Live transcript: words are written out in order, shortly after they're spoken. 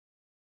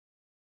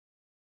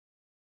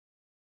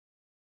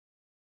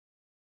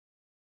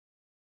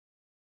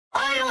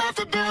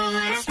have to do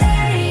is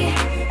stay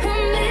a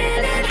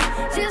minute,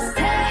 just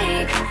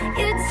take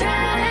your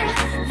time.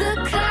 The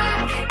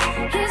clock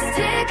is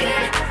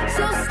ticking,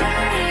 so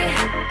stay.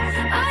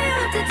 All you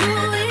have to do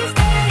is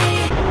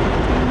stay.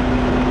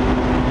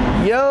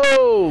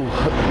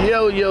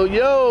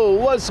 Yo,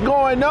 what's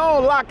going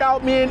on?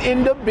 Lockoutmen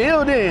in the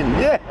building.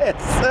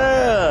 Yes,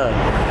 sir.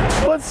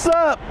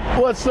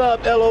 What's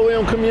up,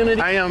 LOM community?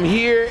 I am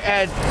here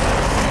at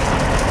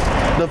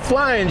the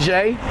Flying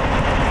J,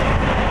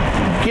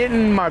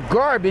 getting my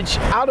garbage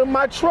out of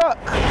my truck.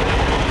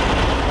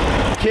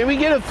 Can we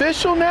get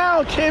official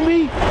now? Can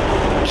we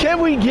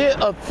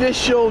get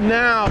official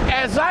now?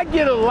 As I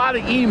get a lot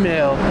of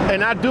email,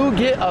 and I do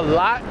get a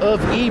lot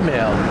of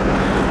email,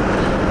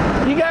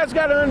 you guys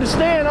gotta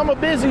understand, I'm a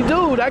busy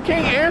dude. I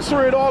can't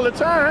answer it all the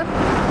time.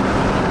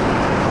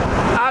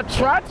 I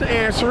try to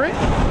answer it.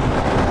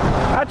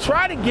 I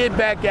try to get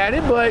back at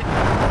it, but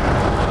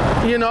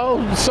you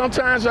know,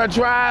 sometimes I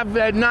drive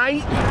at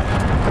night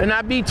and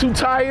I be too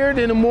tired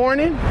in the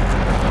morning,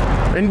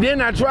 and then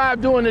I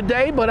drive during the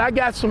day, but I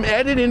got some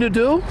editing to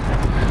do.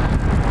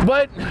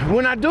 But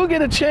when I do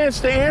get a chance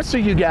to answer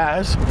you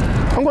guys,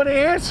 I'm gonna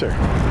answer.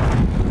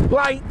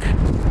 Like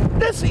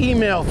this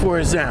email, for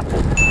example.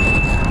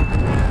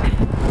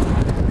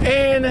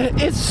 And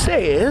it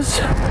says,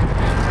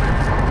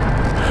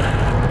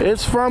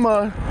 it's from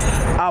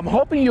I'm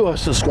hoping you're a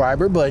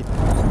subscriber, but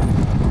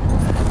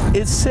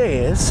it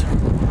says,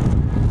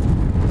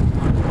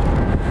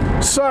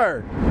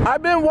 "Sir,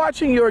 I've been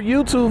watching your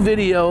YouTube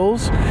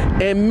videos,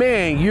 and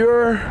man,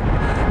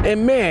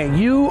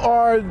 you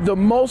are the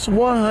most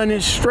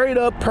 100 straight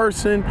up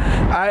person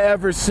I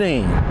ever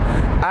seen.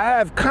 I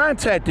have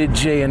contacted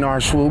J&R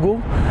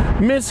Schugel,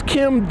 Miss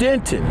Kim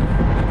Denton,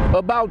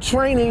 about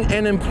training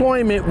and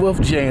employment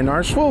with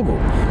J&R Schugel.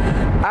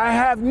 I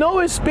have no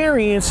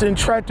experience in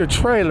tractor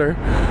trailer,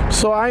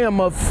 so I am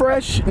a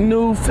fresh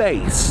new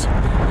face.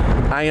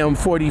 I am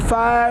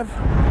 45,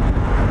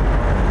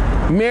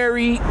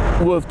 married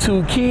with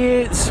 2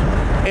 kids,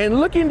 and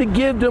looking to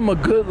give them a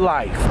good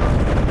life.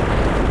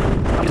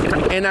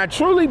 And I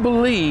truly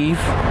believe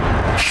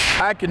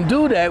I can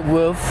do that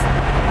with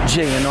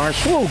J&R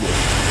Schugel.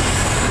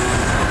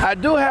 I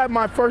do have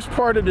my first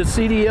part of the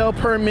CDL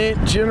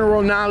permit,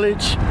 general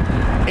knowledge,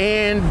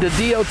 and the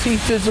DOT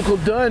physical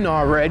done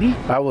already.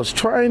 I was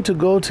trying to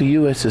go to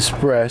US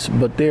Express,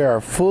 but they are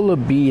full of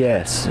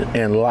BS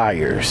and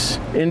liars.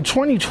 In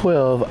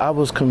 2012, I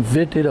was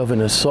convicted of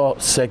an assault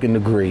 2nd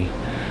degree.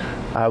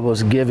 I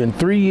was given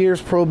 3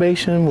 years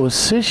probation with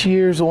 6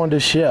 years on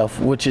the shelf,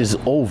 which is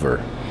over.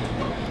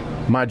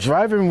 My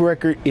driving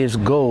record is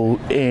gold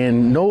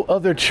and no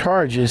other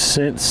charges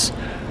since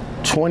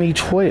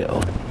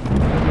 2012.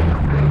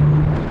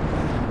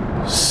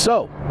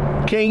 So,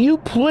 can you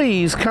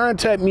please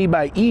contact me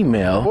by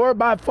email or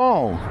by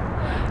phone?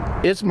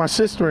 It's my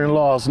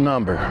sister-in-law's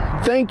number.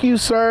 Thank you,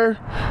 sir,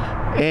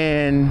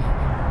 and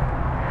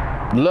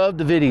love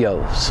the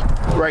videos."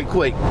 Right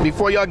quick,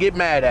 before y'all get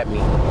mad at me,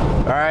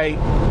 all right?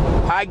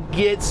 I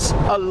get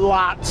a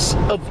lot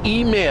of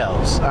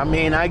emails. I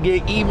mean, I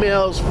get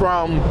emails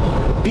from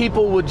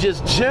people with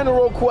just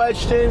general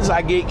questions.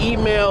 I get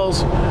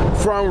emails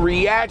from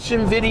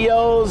reaction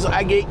videos.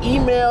 I get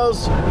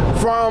emails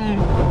from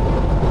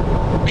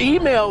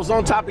emails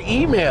on top of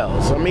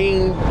emails. I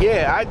mean,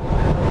 yeah,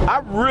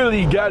 I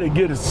really got to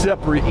get a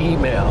separate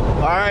email,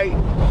 all right?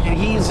 And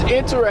he's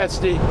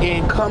interested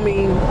in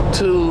coming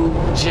to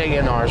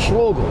J&R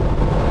Schugel.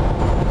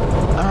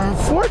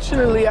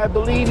 Unfortunately, I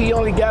believe he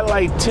only got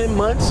like 10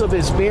 months of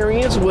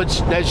experience,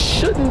 which that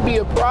shouldn't be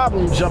a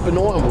problem jumping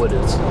on with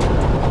us.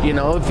 You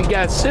know, if you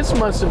got 6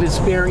 months of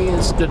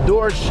experience, the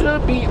door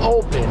should be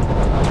open.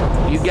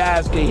 You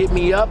guys can hit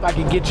me up. I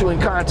can get you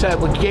in contact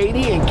with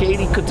Katie, and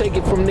Katie could take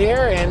it from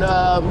there and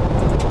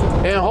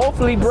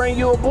hopefully bring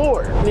you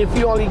aboard. And if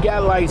you only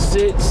got like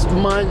 6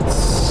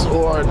 months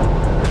or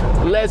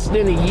less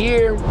than a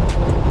year,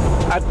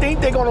 I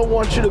think they're gonna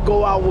want you to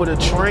go out with a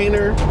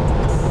trainer,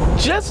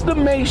 just to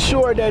make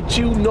sure that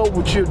you know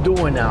what you're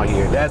doing out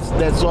here.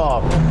 That's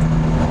all.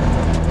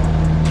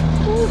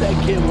 Ooh, that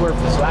Kenworth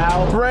is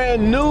loud.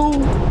 Brand new,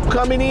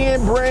 coming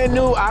in, brand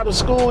new, out of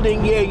school,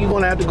 then yeah, you're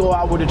gonna have to go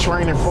out with a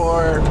trainer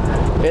for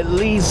at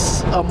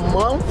least a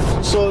month,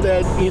 so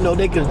that you know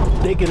they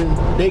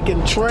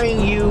can train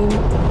you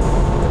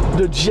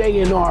the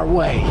J&R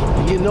way.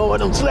 You know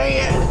what I'm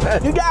saying?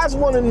 You guys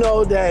want to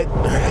know that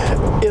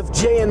if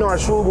J&R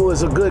Schugel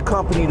is a good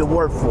company to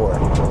work for.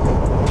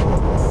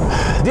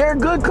 They're a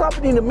good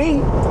company to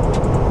me.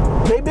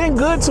 They've been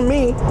good to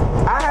me.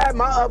 I had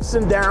my ups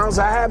and downs.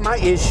 I had my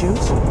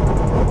issues.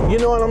 You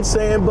know what I'm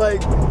saying?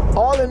 But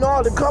all in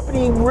all, the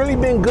company really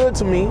been good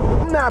to me.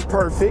 I'm not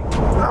perfect.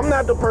 I'm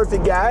not the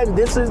perfect guy, and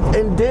this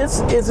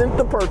isn't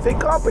the perfect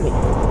company.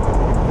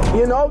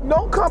 You know,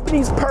 no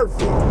company's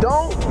perfect.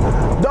 Don't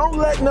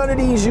let none of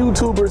these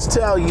YouTubers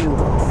tell you,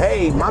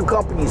 "Hey, my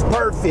company's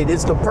perfect.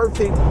 It's the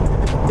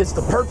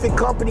perfect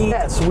company."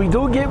 Yes, we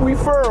do get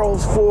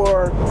referrals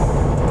for,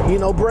 you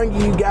know,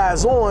 bringing you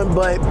guys on,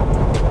 but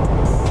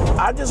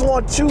I just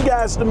want you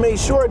guys to make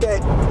sure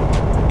that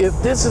if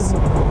this is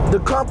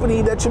the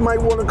company that you might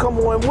want to come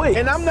on with.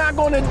 And I'm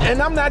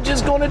not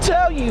just gonna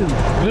tell you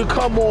to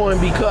come on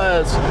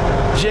because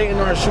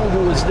J&R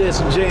Schugel is this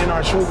and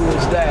J&R Schugel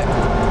is that.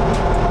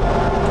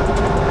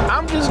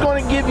 I'm just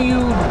gonna give you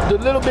the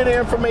little bit of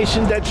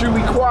information that you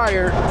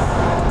require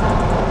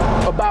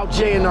about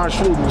J&R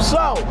Schugel.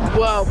 So,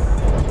 well,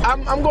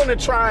 I'm gonna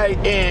try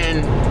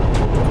and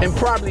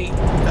probably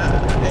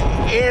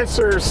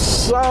answer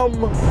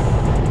some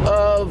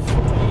of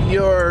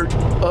your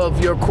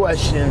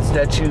questions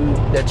that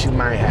you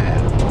might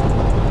have.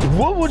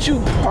 What would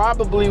you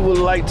probably would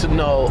like to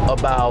know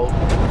about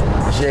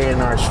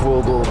J&R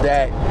Schugel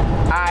that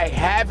I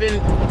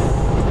haven't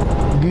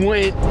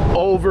went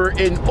over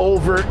and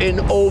over and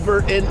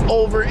over and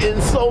over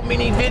in so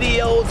many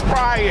videos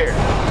prior?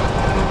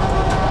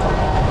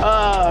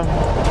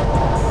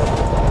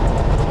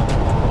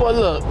 Well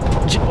look,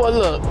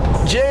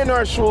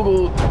 J&R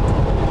Schugel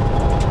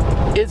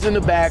isn't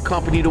a bad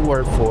company to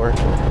work for,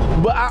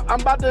 but I'm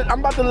about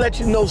to let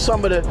you know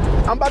some of the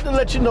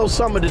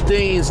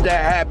things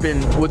that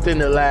happened within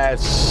the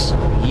last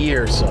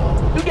year or so.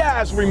 You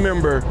guys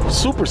remember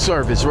Super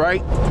Service,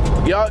 right?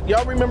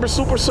 Y'all remember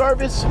Super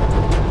Service?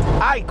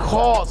 I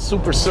called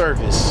Super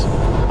Service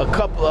a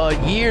couple of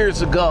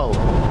years ago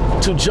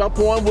to jump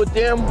on with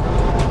them.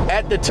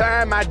 At the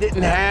time, I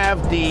didn't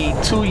have the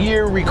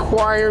 2-year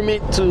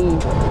requirement to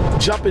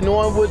jumping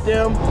on with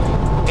them.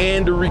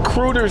 And the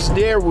recruiters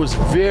there was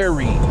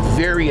very,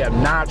 very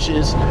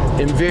obnoxious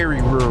and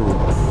very rude.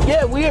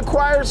 Yeah, we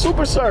acquired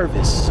Super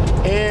Service.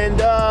 And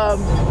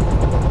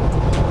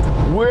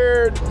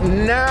we're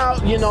now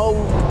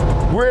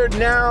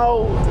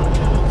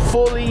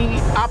fully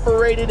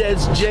operated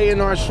as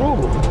J&R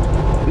Schugel.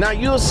 Now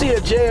you'll see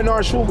a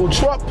J&R Schugel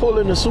truck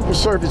pulling a Super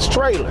Service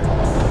trailer.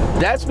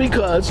 That's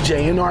because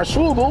J&R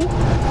Schugel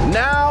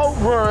now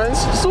runs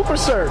Super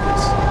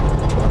Service.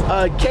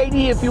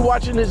 Katie, if you're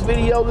watching this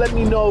video, let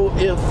me know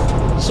if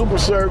Super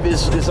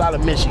Service is out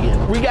of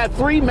Michigan. We got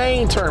 3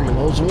 main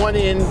terminals, one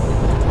in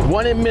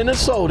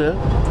Minnesota.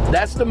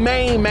 That's the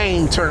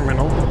main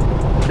terminal.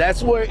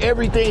 That's where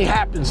everything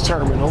happens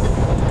terminal.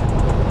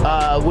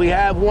 We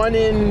have one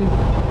in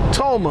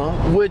Toma,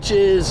 which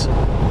is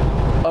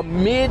a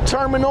mid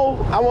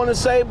terminal, I want to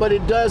say, but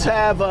it does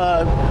have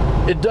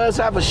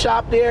a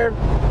shop there.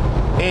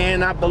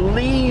 And I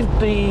believe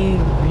the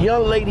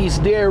young ladies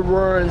there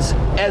runs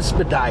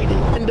Expedited.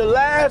 And the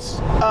last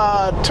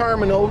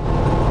terminal,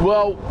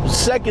 well,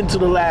 second to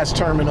the last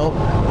terminal,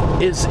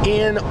 is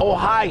in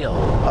Ohio.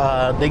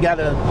 They got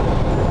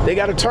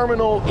a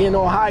terminal in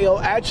Ohio.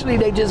 Actually,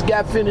 they just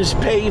got finished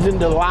paving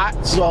the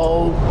lot,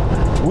 so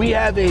we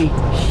have a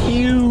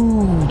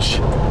huge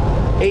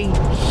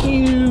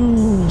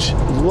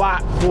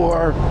lot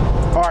for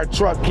our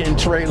truck and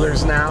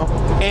trailers now.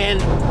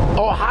 And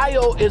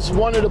Ohio is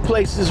one of the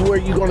places where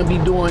you're going to be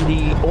doing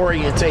the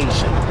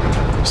orientation.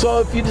 So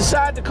if you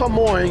decide to come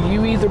on,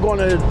 you either going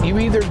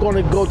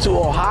to go to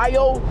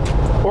Ohio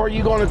or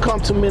you're going to come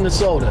to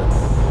Minnesota.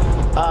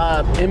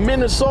 In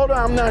Minnesota,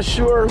 I'm not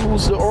sure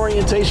who's the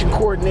orientation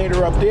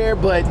coordinator up there,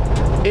 but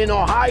in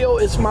Ohio,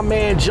 it's my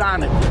man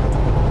Jonathan.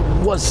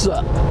 What's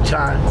up,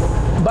 John?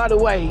 By the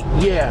way,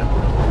 yeah,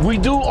 we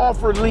do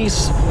offer a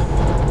lease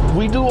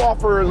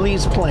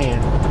plan.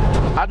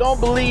 I don't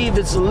believe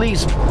it's a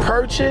lease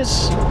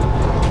purchase,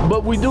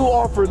 but we do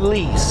offer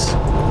lease.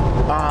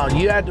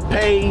 You had to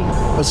pay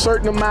a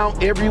certain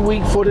amount every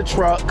week for the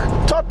truck.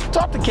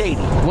 Talk to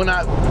Katie when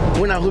I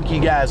hook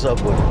you guys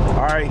up with her.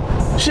 All right,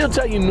 she'll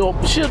tell you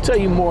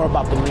more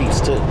about the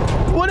lease too.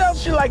 What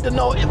else you like to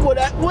know? What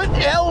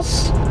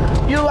else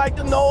you like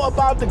to know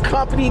about the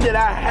company that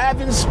I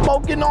haven't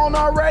spoken on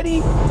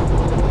already?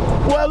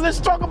 Well, let's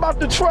talk about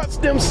the trucks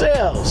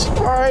themselves.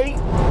 All right.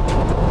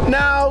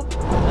 Now,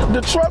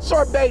 the trucks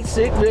are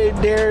basic.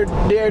 They're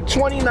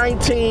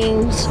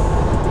 2019s.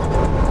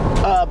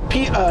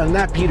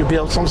 Not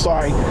Peterbilts, I'm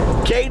sorry,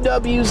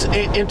 KWs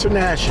and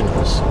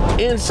Internationals.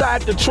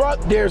 Inside the truck,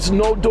 there's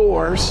no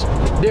doors.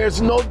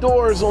 There's no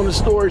doors on the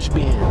storage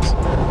bins.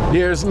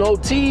 There's no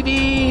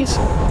TVs,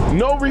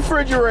 no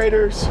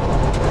refrigerators.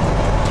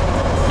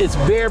 It's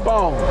bare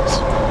bones.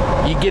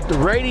 You get the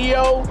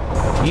radio.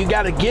 You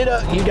gotta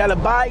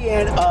buy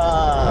an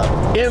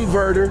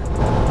inverter,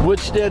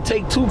 which they'll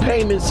take 2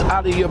 payments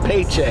out of your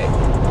paycheck.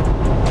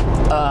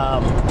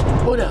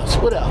 What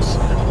else?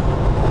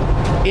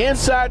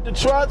 Inside the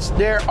trucks,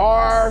 there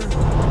are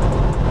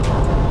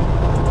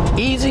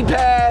Easy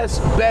Pass,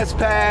 Best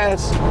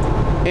Pass,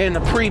 and the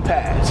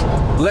Pre-Pass.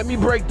 Let me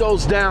break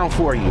those down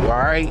for you, all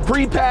right?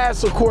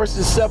 Pre-Pass, of course,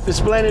 is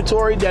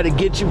self-explanatory. That'll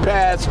get you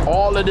past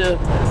all of the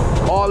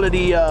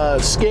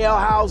scale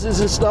houses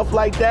and stuff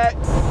like that.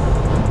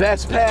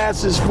 Best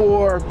Pass is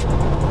for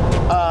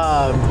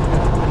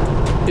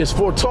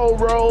toll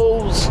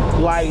roads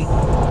like,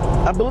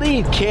 I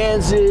believe,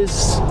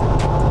 Kansas,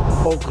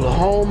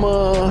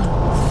 Oklahoma,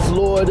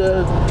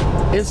 Florida,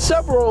 and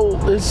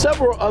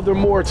several other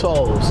more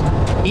tolls.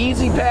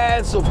 Easy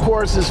Pass, of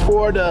course, is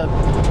for the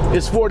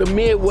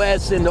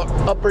Midwest and the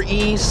Upper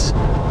East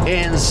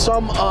and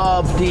some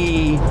of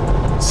the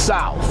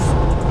South.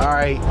 All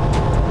right,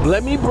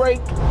 let me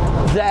break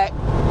that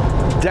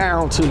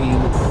down to you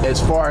as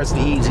far as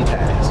the Easy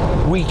Pass.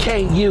 We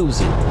can't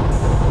use it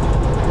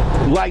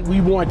like we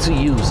want to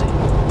use it.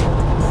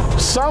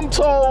 Some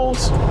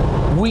tolls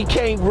we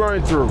can't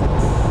run through.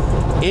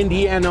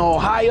 Indiana,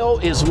 Ohio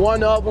is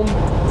one of them.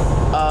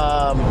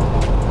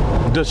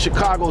 The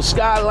Chicago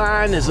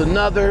skyline is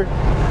another.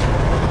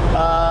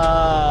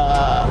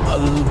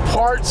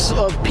 Parts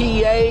of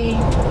PA,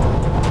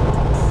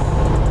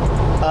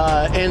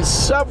 and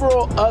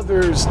several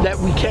others that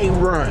we can't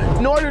run.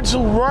 In order to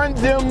run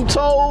them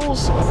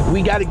tolls,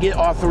 we got to get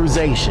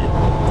authorization.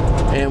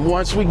 And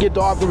once we get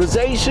the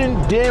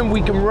authorization, then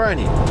we can run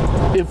it.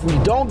 If we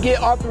don't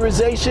get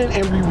authorization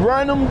and we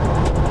run them,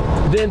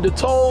 then the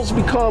tolls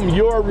become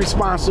your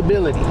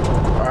responsibility.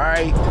 All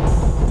right.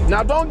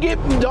 Now don't get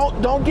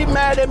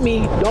mad at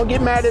me. Don't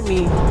get mad at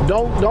me.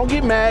 Don't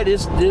get mad.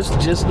 It's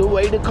just the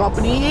way the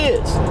company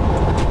is.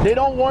 They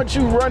don't want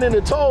you running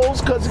the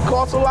tolls because it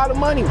costs a lot of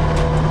money.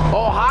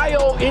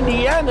 Ohio,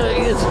 Indiana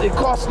it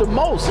costs the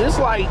most. It's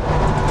like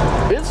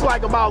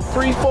about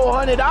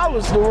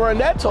 $300–400 to run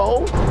that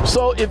toll.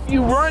 So if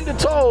you run the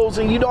tolls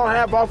and you don't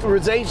have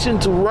authorization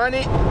to run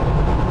it,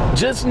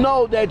 just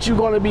know that you're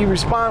going to be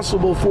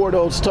responsible for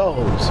those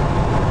tolls.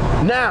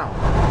 Now,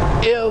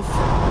 if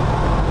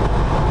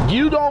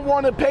you don't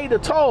want to pay the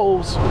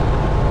tolls,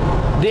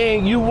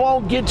 then you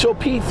won't get your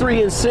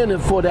P3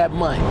 incentive for that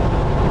month.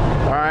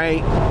 All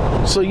right,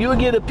 so you'll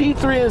get a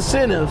P3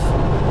 incentive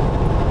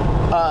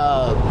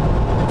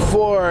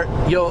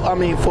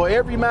for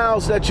every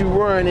miles that you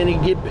run, and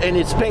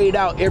it's paid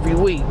out every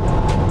week.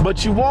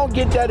 But you won't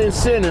get that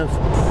incentive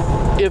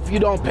if you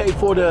don't pay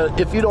for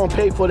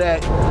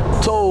that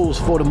tolls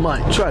for the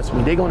month. Trust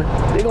me, they're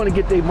gonna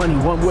get their money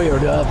one way or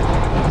the other.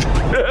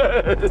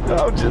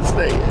 I'm just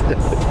saying.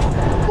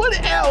 What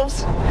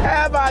else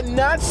have I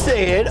not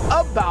said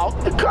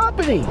about the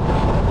company?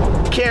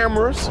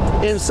 Cameras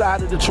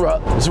inside of the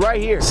truck. It's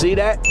right here. See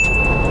that?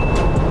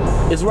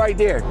 It's right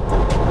there.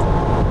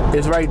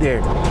 It's right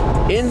there.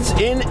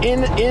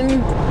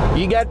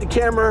 You got the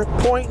camera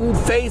pointing,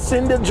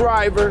 facing the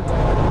driver,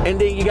 and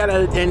then you got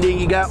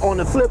on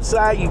the flip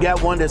side, you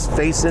got one that's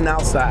facing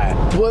outside.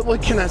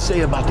 What can I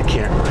say about the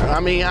camera? I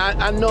mean,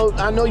 I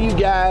know you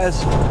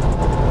guys,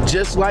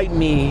 just like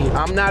me,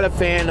 I'm not a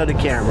fan of the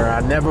camera.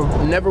 I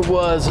never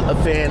was a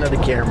fan of the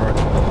camera.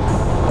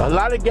 A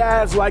lot of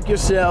guys like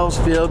yourselves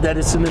feel that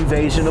it's an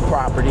invasion of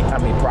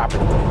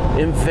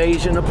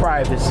invasion of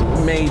privacy,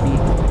 maybe.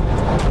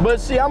 But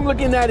see, I'm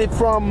looking at it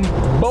from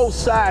both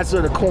sides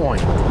of the coin.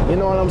 You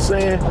know what I'm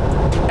saying?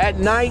 At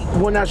night,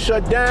 when I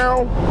shut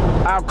down,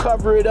 I'll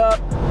cover it up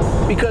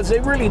because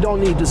they really don't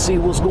need to see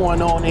what's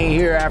going on in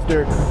here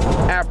after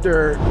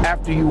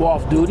you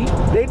off duty.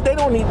 They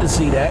don't need to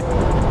see that.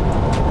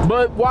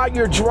 But while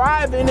you're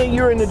driving and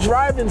you're in the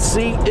driving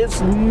seat,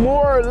 it's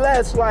more or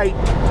less like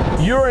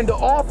you're in the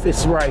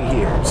office right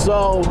here.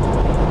 So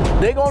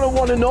they're gonna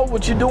want to know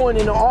what you're doing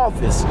in the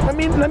office. Let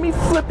me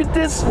flip it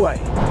this way.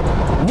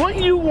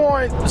 Wouldn't you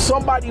want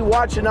somebody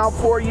watching out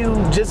for you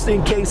just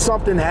in case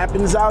something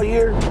happens out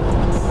here?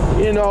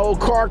 You know,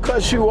 car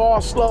cuts you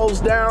off, slows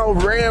down,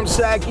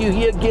 ramsack you,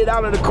 he'll get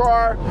out of the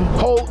car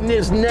holding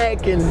his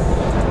neck and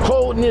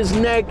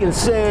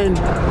saying,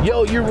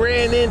 yo, you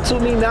ran into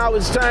me, now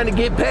it's time to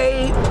get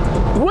paid.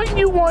 Wouldn't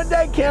you want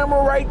that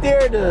camera right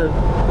there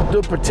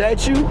to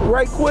protect you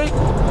right quick?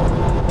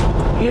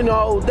 You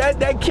know,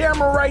 that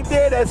camera right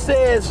there that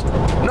says,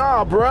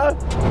 nah, bruh,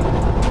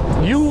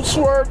 you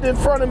swerved in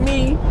front of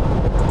me,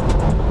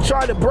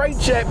 tried to brake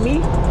check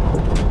me,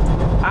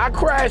 I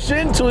crashed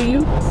into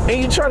you, and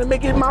you're trying to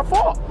make it my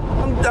fault.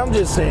 I'm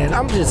just saying.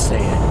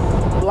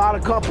 A lot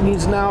of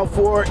companies now,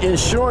 for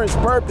insurance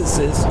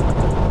purposes,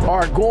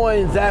 are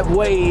going that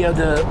way of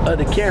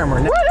the camera.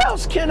 Now, what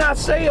else can I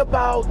say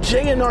about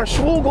J&R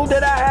Schugel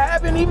that I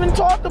haven't even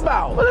talked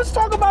about? Well, let's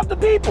talk about the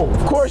people.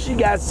 Of course, you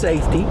got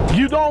safety.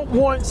 You don't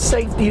want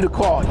safety to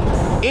call you.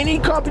 Any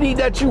company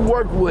that you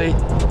work with,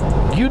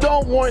 you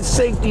don't want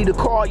safety to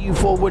call you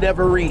for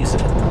whatever reason.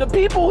 The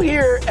people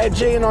here at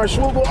J&R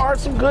Schugel are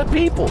some good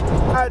people.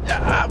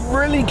 I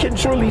really can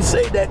truly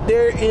say that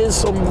there is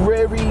some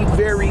very,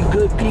 very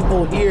good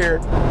people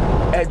here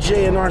at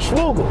J&R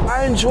Schugel.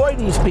 I enjoy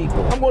these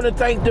people. I'm going to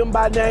thank them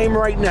by name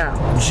right now.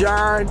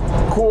 John,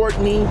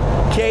 Courtney,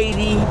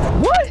 Katie.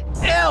 What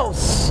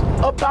else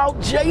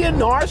about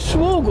J&R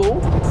Schugel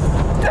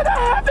that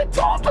I haven't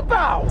talked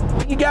about?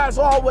 You guys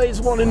always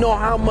want to know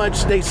how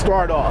much they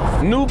start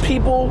off. New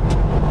people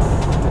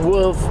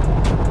with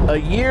a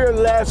year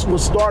less will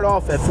start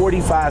off at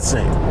 47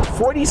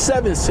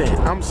 cents,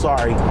 I'm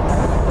sorry.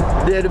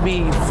 There'll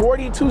be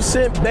 42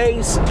 cent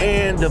base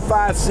and the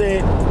 5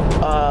 cent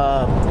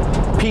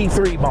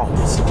P3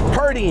 bonus.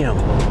 Per diem,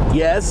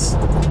 yes,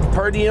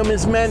 per diem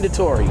is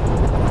mandatory.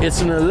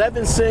 It's an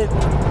 11 cent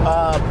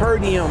per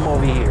diem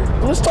over here.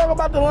 Let's talk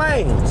about the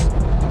lanes.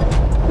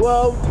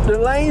 Well, the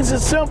lanes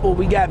is simple.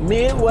 We got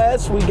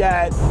Midwest, we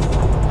got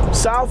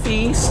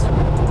Southeast,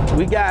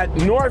 we got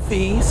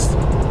Northeast,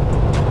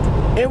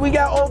 and we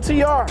got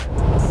OTR.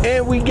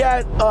 and we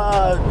got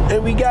a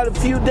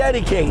few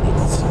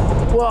dedicateds.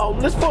 Well,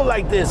 let's put it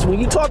like this: when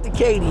you talk to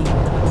Katie,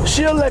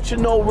 she'll let you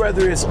know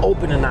whether it's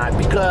open or not,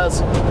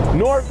 because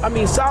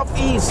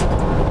Southeast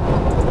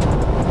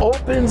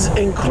opens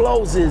and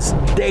closes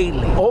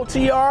daily.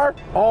 OTR,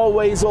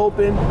 always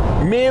open.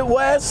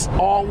 Midwest,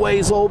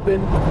 always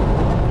open.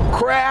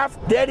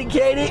 Craft,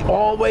 dedicated,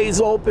 always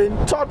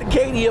open. Talk to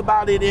Katie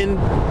about it and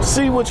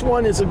see which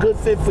one is a good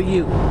fit for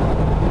you.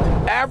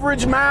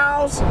 Average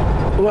miles,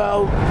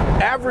 well,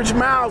 average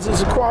miles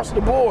is across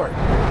the board.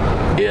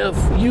 If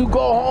you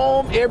go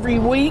home every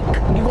week,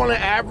 you're gonna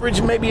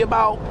average maybe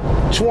about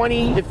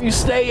 20. If you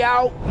stay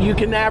out, you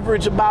can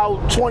average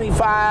about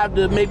 25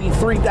 to maybe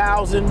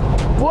 3,000.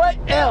 What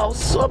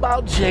else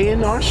about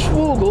J&R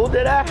Schugel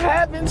that I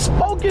haven't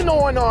spoken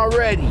on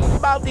already?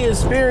 About the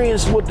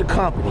experience with the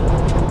company.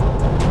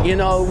 You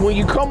know, when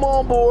you come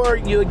on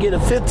board, you'll get a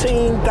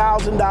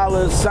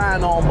 $15,000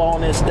 sign-on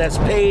bonus that's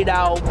paid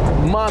out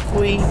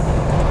monthly,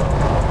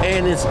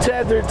 and it's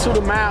tethered to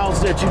the miles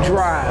that you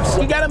drive.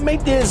 So you gotta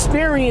make the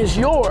experience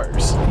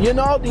yours. You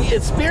know, the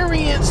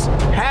experience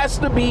has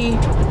to be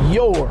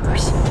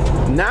yours,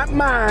 not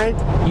mine.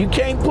 You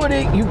can't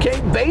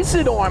base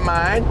it on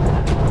mine,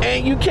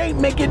 and you can't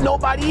make it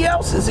nobody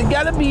else's. It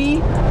gotta be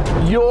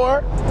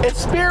your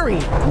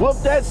experience.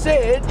 With that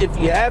said, if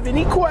you have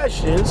any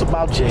questions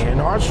about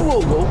J&R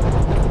Schugel,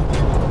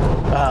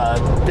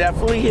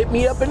 definitely hit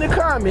me up in the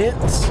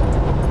comments.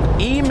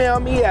 Email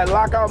me at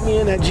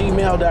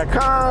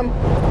lockoutmen@gmail.com.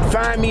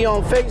 Find me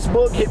on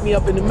Facebook, hit me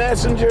up in the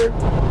messenger,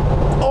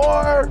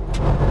 or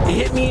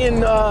hit me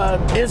in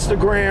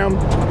Instagram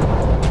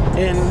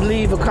and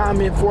leave a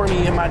comment for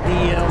me in my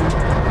DM,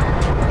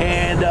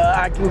 and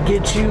I can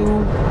get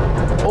you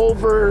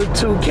over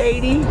to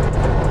Katie,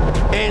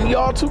 and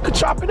y'all two could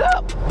chop it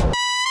up.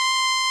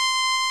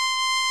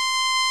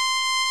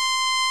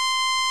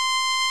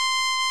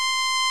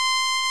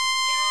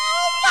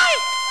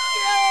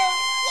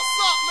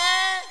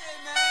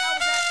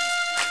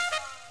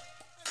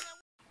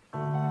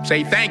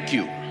 Say thank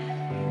you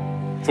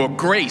for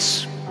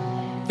grace.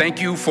 Thank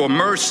you for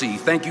mercy.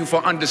 Thank you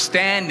for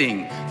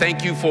understanding.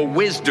 Thank you for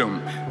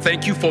wisdom.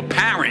 Thank you for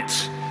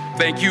parents.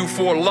 Thank you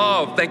for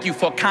love. Thank you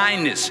for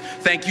kindness.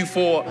 Thank you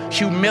for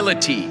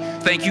humility.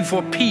 Thank you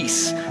for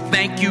peace.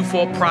 Thank you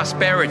for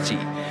prosperity.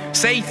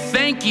 Say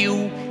thank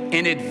you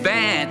in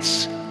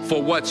advance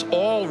for what's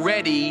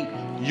already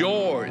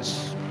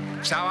yours.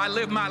 It's how I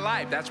live my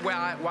life. That's why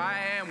I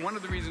am, one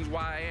of the reasons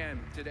why I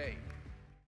am today.